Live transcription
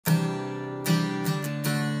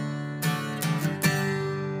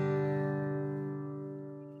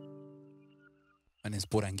My name is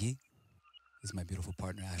Poranguí. This is my beautiful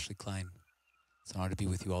partner, Ashley Klein. It's an honor to be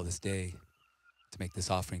with you all this day, to make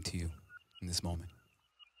this offering to you in this moment.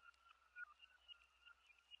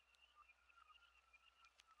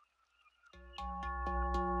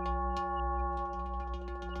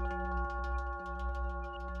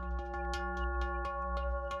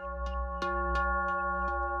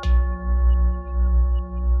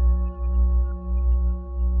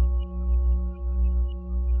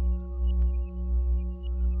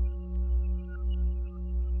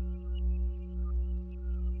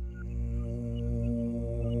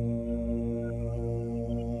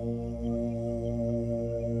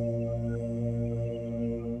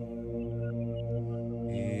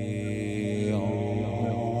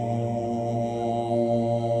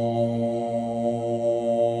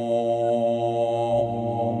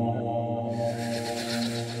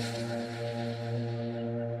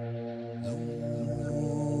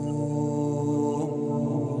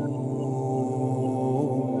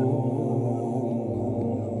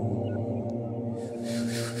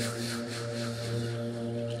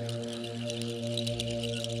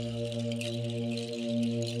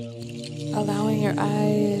 Allowing your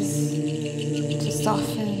eyes to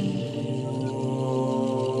soften.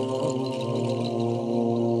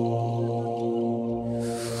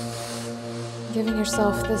 Giving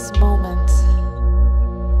yourself this moment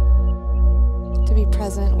to be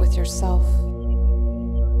present with yourself.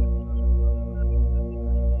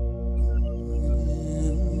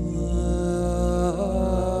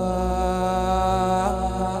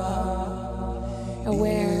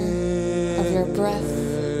 Aware of your breath.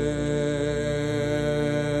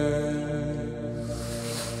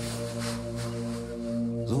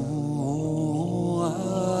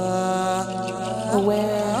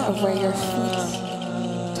 Aware of where your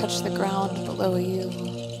feet touch the ground below you.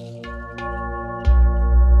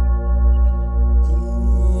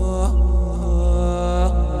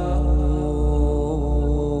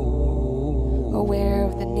 Aware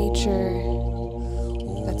of the nature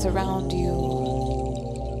that's around you.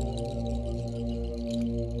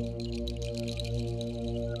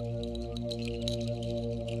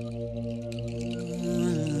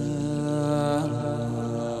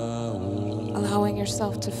 Allowing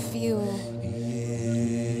yourself to feel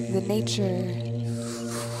the nature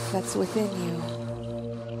that's within you.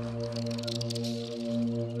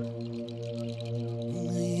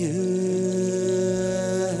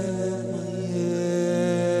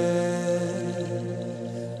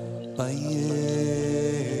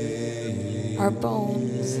 Our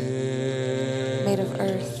bones made of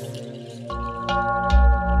earth.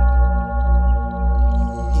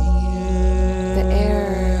 The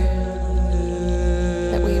air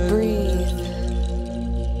that we breathe.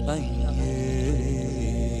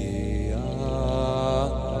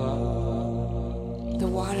 The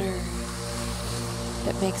water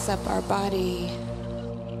that makes up our body.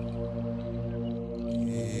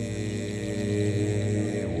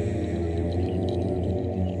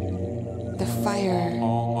 The fire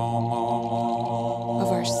of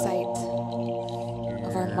our sight,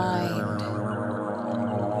 of our mind,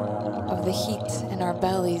 of the heat in our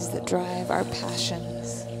bellies that drive our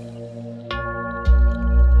passions.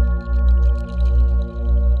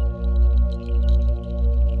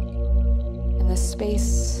 And the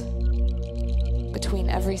space between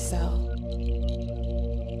every cell.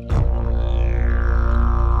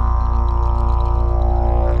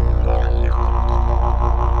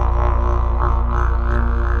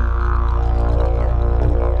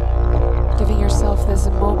 Giving yourself this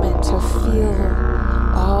moment to feel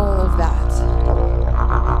all of that.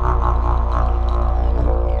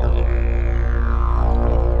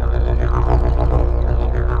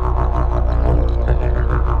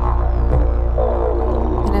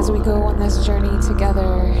 And as we go on this journey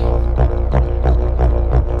together,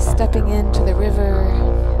 stepping into the river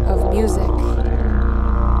of music,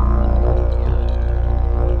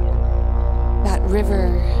 that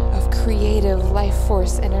river of creative life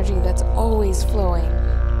force energy that's always flowing,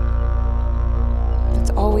 that's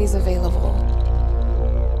always available.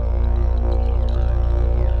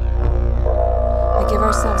 We give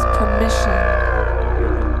ourselves permission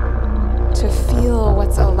to feel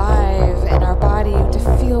what's alive in our body, to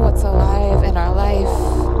feel what's alive in our life.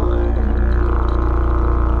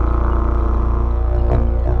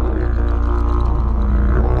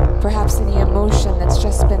 Perhaps any emotion that's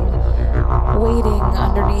just been waiting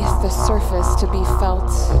underneath the surface to be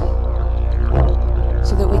felt,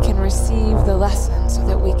 so that we can receive the lesson, so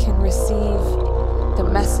that we can receive the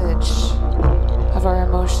message of our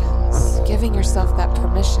emotions. Giving yourself that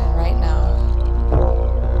permission right now.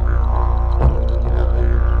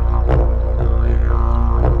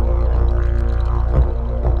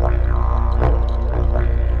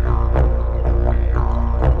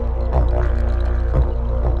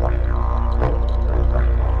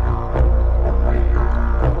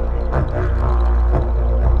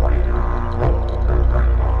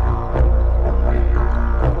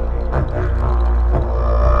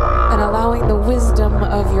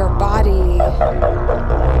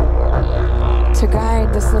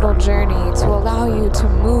 journey to allow you to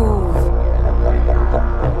move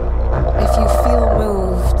if you feel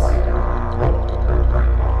moved,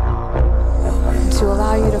 to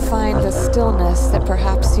allow you to find the stillness that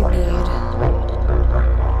perhaps you need.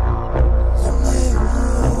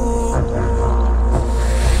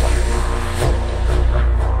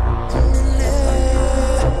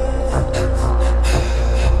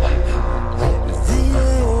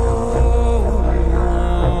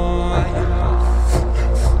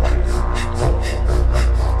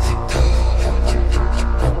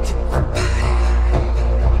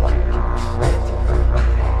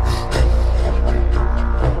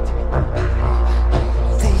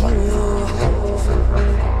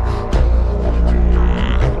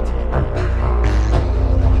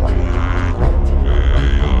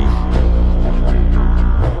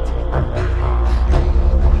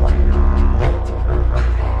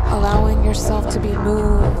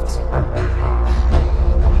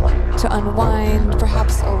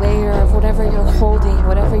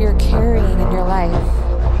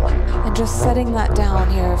 Setting that down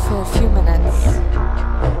here for a few minutes,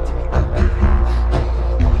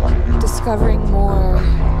 discovering more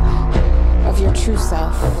of your true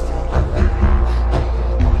self.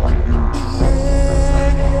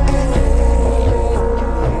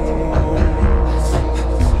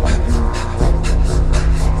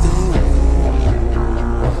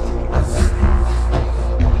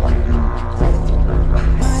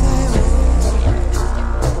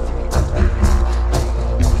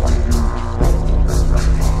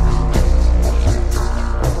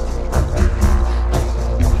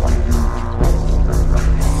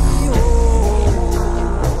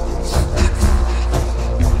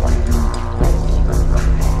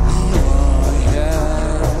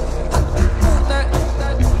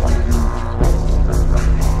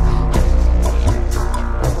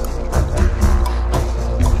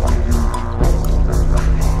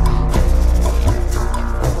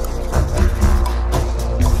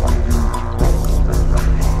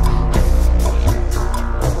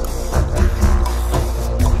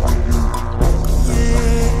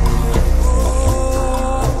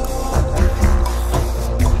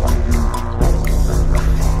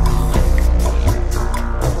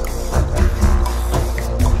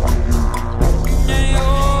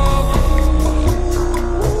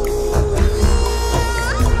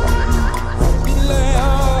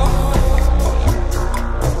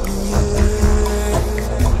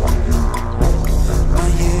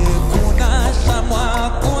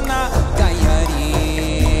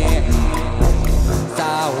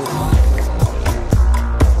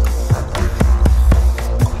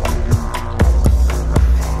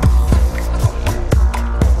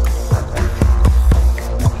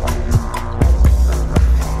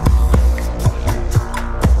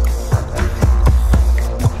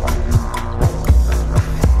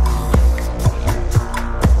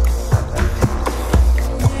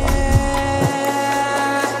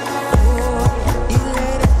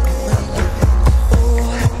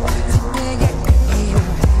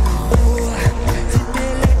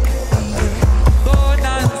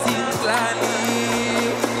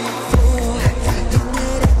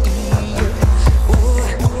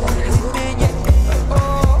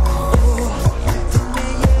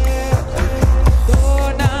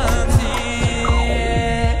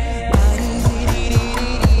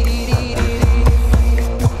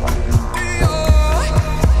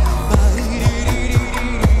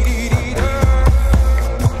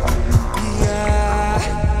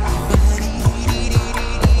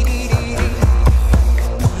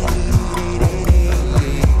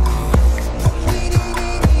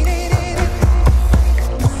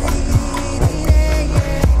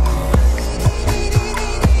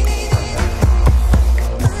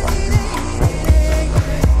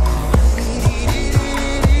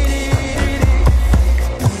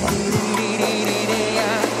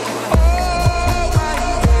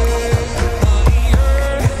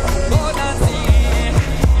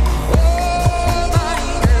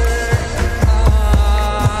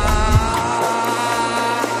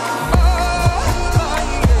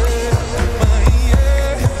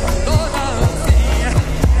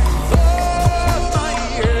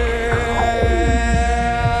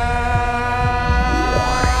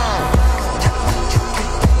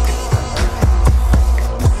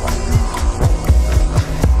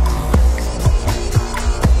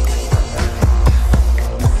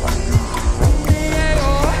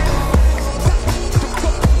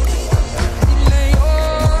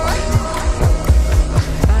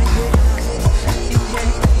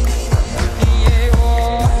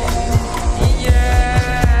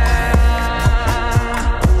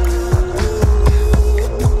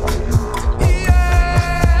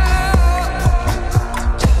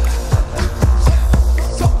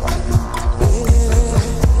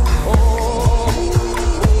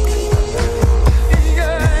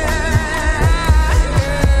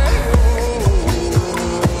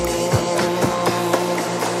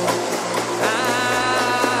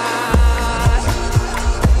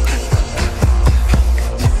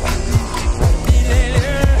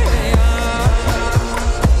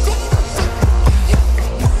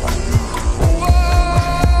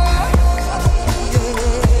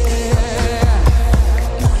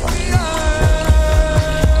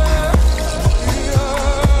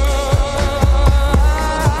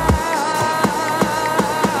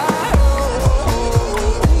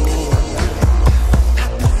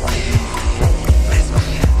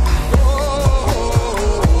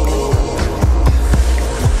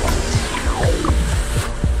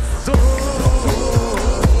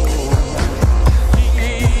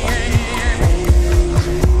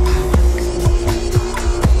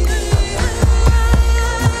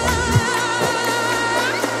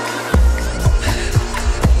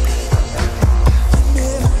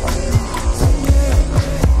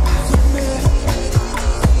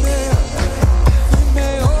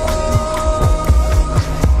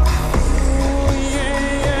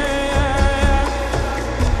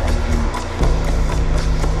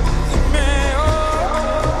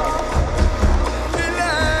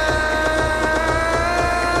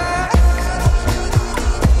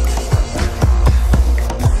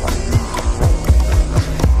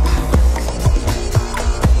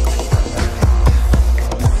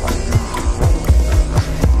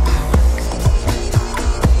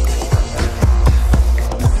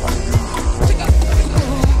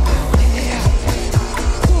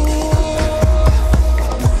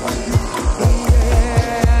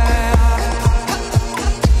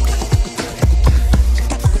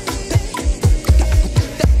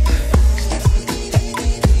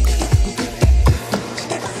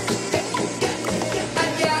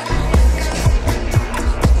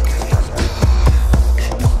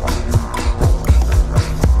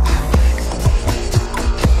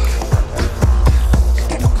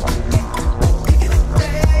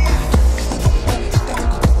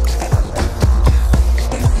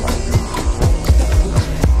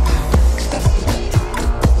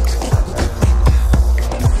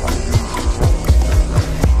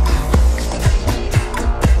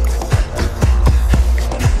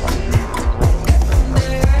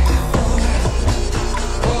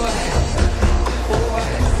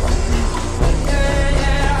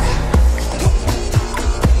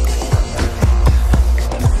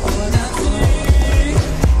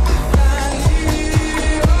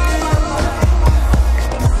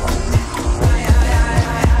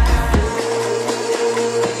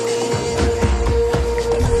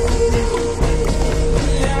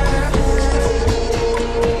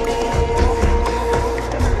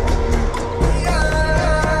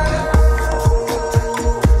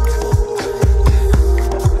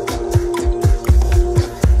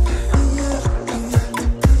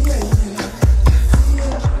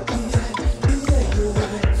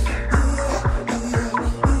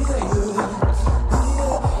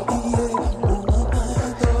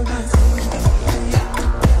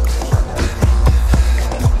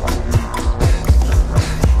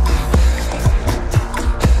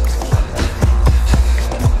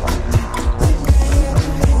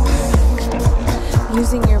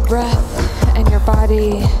 breath and your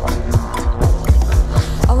body,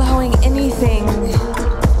 allowing anything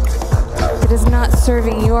that is not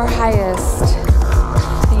serving your highest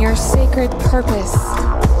and your sacred purpose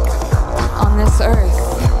on this earth,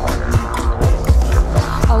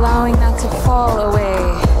 allowing that to fall away.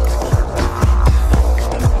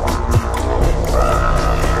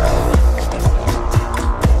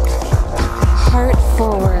 Heart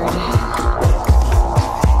forward.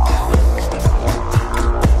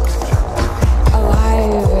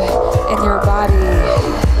 Alive in your body.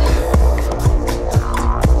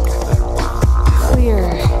 Clear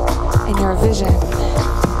in your vision.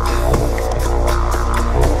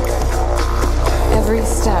 Every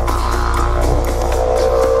step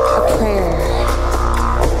a prayer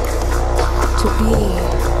to be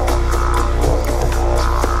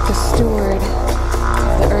the steward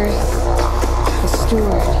of the earth, the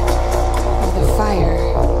steward of the fire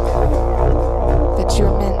that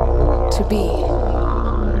you're meant to be.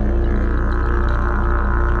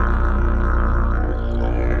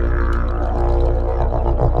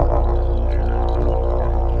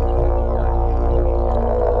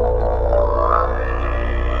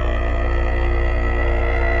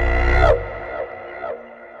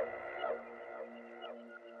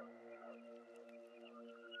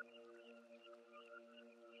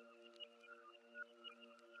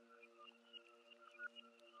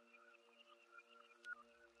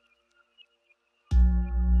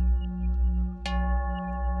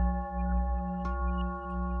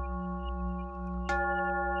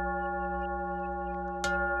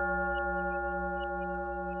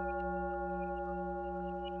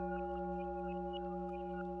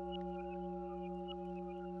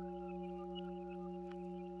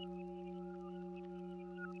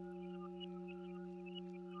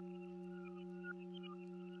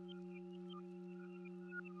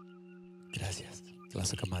 Gracias.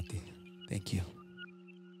 Tlazokamati. Thank you.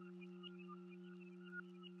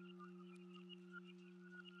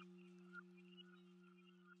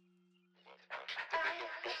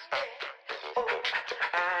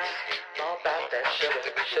 All about that sugar,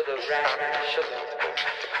 sugar, right, sugar.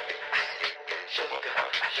 Sugar,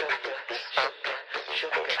 sugar, sugar,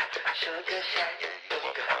 sugar, sugar shack,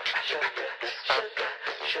 sugar, sugar, sugar,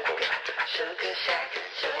 sugar, sugar shack,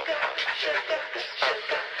 sugar, sugar,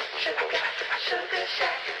 sugar, sugar, sugar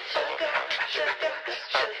shack, sugar, sugar,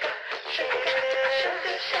 sugar, sugar,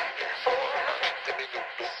 sugar shack.